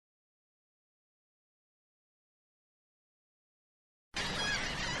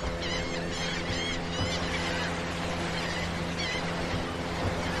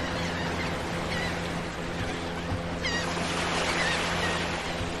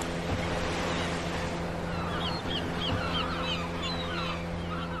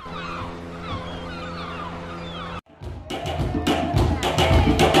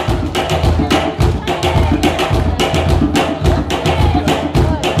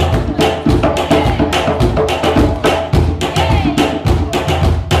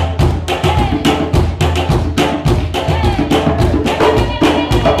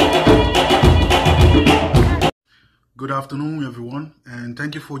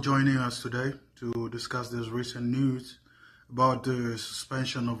Thank you for joining us today to discuss this recent news about the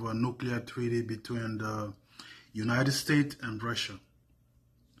suspension of a nuclear treaty between the United States and Russia.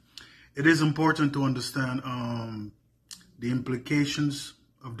 It is important to understand the implications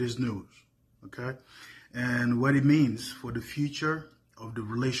of this news, okay, and what it means for the future of the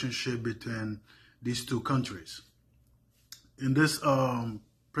relationship between these two countries. In this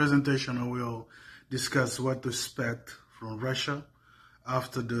presentation, I will discuss what to expect from Russia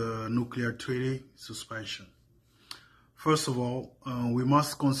after the nuclear treaty suspension. First of all, we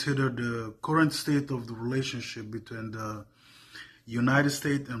must consider the current state of the relationship between the United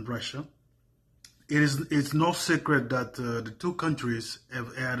States and Russia. It's no secret that the two countries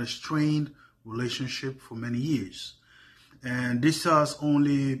have had a strained relationship for many years. And this has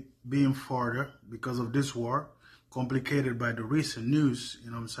only been further because of this war, complicated by the recent news, you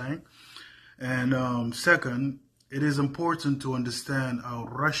know what I'm saying? And second, it is important to understand how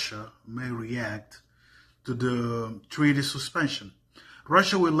Russia may react to the treaty suspension.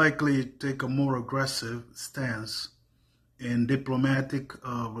 Russia will likely take a more aggressive stance in diplomatic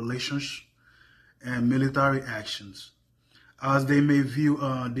relations and military actions, as they may view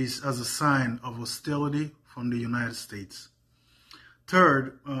this as a sign of hostility from the United States.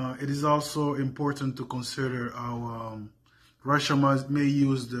 Third, it is also important to consider how Russia may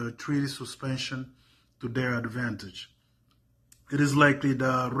use the treaty suspension to their advantage. It is likely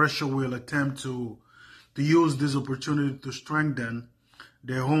that Russia will attempt to use this opportunity to strengthen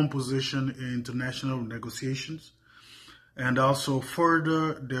their own position in international negotiations and also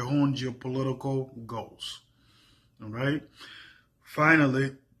further their own geopolitical goals. All right.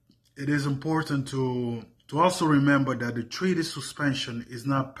 Finally, it is important to also remember that the treaty suspension is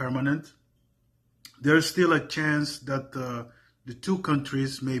not permanent. There is still a chance that the two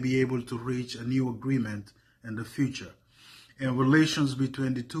countries may be able to reach a new agreement in the future, and relations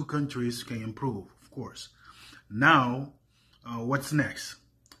between the two countries can improve, of course. Now, what's next?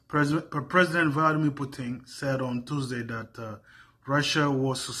 President Vladimir Putin said on Tuesday that Russia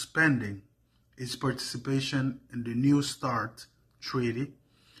was suspending its participation in the New START treaty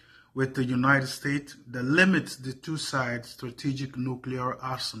with the United States that limits the two sides' strategic nuclear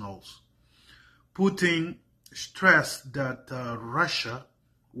arsenals. Putin stressed that Russia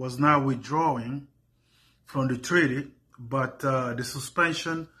was now withdrawing from the treaty, but the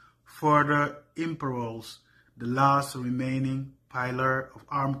suspension further imperils the last remaining pillar of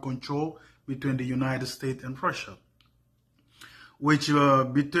armed control between the United States and Russia, which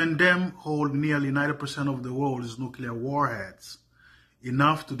between them hold nearly 90% of the world's nuclear warheads,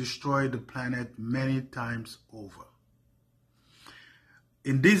 enough to destroy the planet many times over.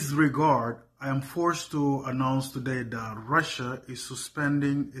 In this regard, I am forced to announce today that Russia is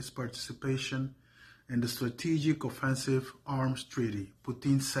suspending its participation in the Strategic Offensive Arms Treaty,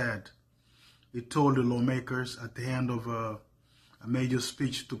 Putin said. He told the lawmakers at the end of a major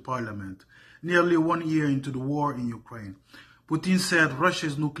speech to parliament, nearly 1 year into the war in Ukraine. Putin said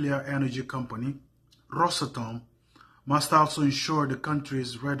Russia's nuclear energy company, Rosatom, must also ensure the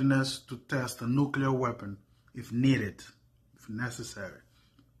country's readiness to test a nuclear weapon if needed, if necessary.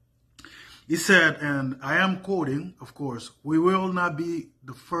 He said, and I am quoting, of course, "We will not be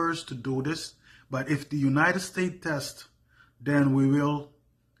the first to do this, but if the United States tests, then we will."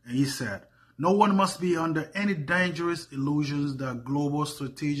 And he said, "No one must be under any dangerous illusions that global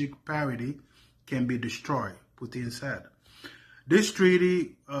strategic parity can be destroyed," Putin said. This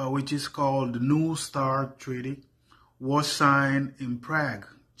treaty, which is called the New START Treaty, was signed in Prague,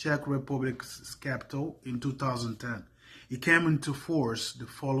 Czech Republic's capital, in 2010. It came into force the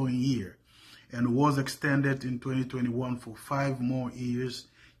following year and was extended in 2021 for 5 more years,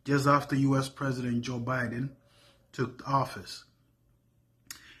 just after U.S. President Joe Biden took office.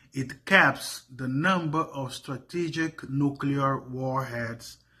 It caps the number of strategic nuclear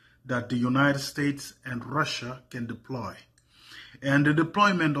warheads that the United States and Russia can deploy, and the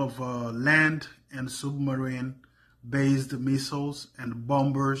deployment of land and submarine-based missiles and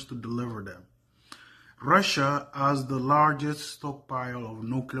bombers to deliver them. Russia has the largest stockpile of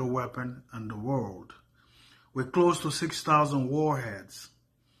nuclear weapons in the world, with close to 6,000 warheads.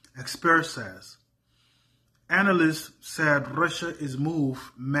 Expert says. Analysts said Russia's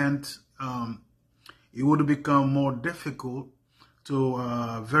move meant it would become more difficult to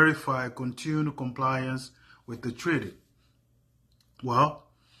verify continued compliance with the treaty. Well,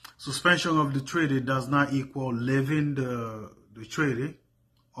 suspension of the treaty does not equal leaving the treaty,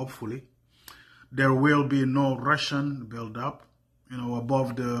 hopefully. There will be no Russian buildup,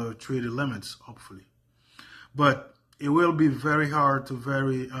 above the treaty limits, hopefully. But it will be very hard to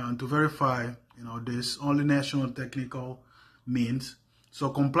verify, this. Only national technical means So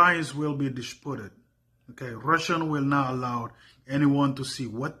compliance will be disputed. Okay, Russia will not allow anyone to see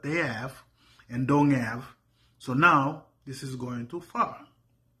what they have and don't have. So now this is going too far.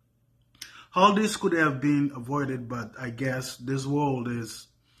 All this could have been avoided, but I guess this world is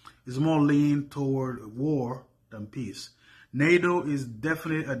more lean toward war than peace. NATO is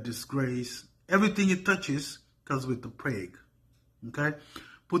definitely a disgrace. Everything it touches comes with the plague. Okay,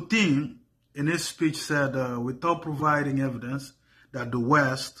 Putin in his speech said, without providing evidence, that the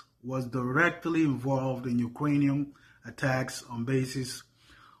West was directly involved in Ukrainian attacks on bases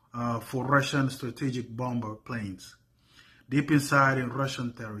for Russian strategic bomber planes deep inside in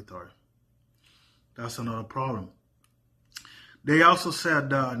Russian territory. That's another problem. They also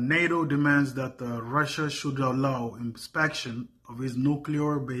said NATO demands that Russia should allow inspection of its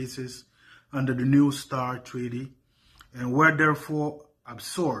nuclear bases under the New START Treaty and were therefore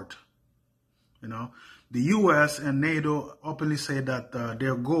absurd. You know, the U.S. and NATO openly say that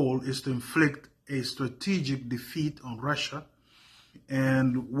their goal is to inflict a strategic defeat on Russia.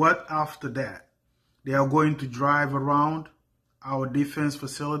 And what after that? They are going to drive around our defense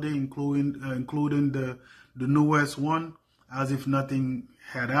facility, including the newest one, as if nothing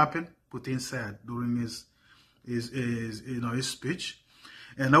had happened. Putin said during his speech.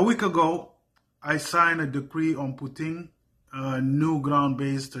 And a week ago, I signed a decree on Putin, a new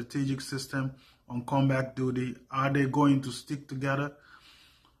ground-based strategic system on combat duty. Are they going to stick together?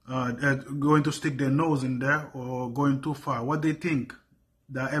 Going to stick their nose in there, or going too far? What they think?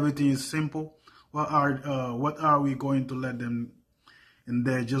 That everything is simple? What are we going to let them in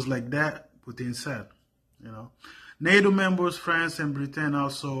there just like that? Putin said. You know, NATO members, France and Britain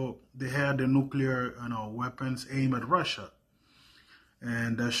also, they had the nuclear weapons aimed at Russia,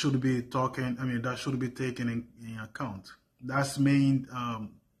 and that should be taken in account. That's the main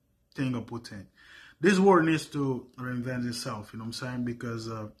thing of Putin. This war needs to reinvent itself. You know what I'm saying? Because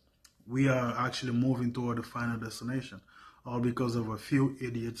we are actually moving toward the final destination, all because of a few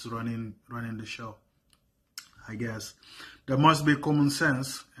idiots running the show. I guess there must be common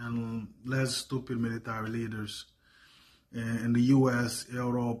sense and less stupid military leaders. In the U.S.,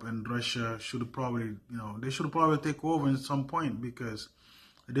 Europe, and Russia should probably, they should probably take over at some point, because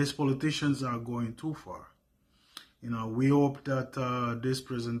these politicians are going too far. We hope that this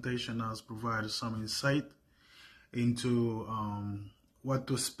presentation has provided some insight into what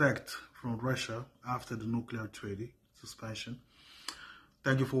to expect from Russia after the nuclear treaty suspension.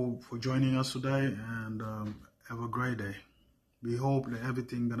 Thank you for joining us today, and have a great day. We hope that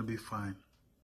everything's going to be fine.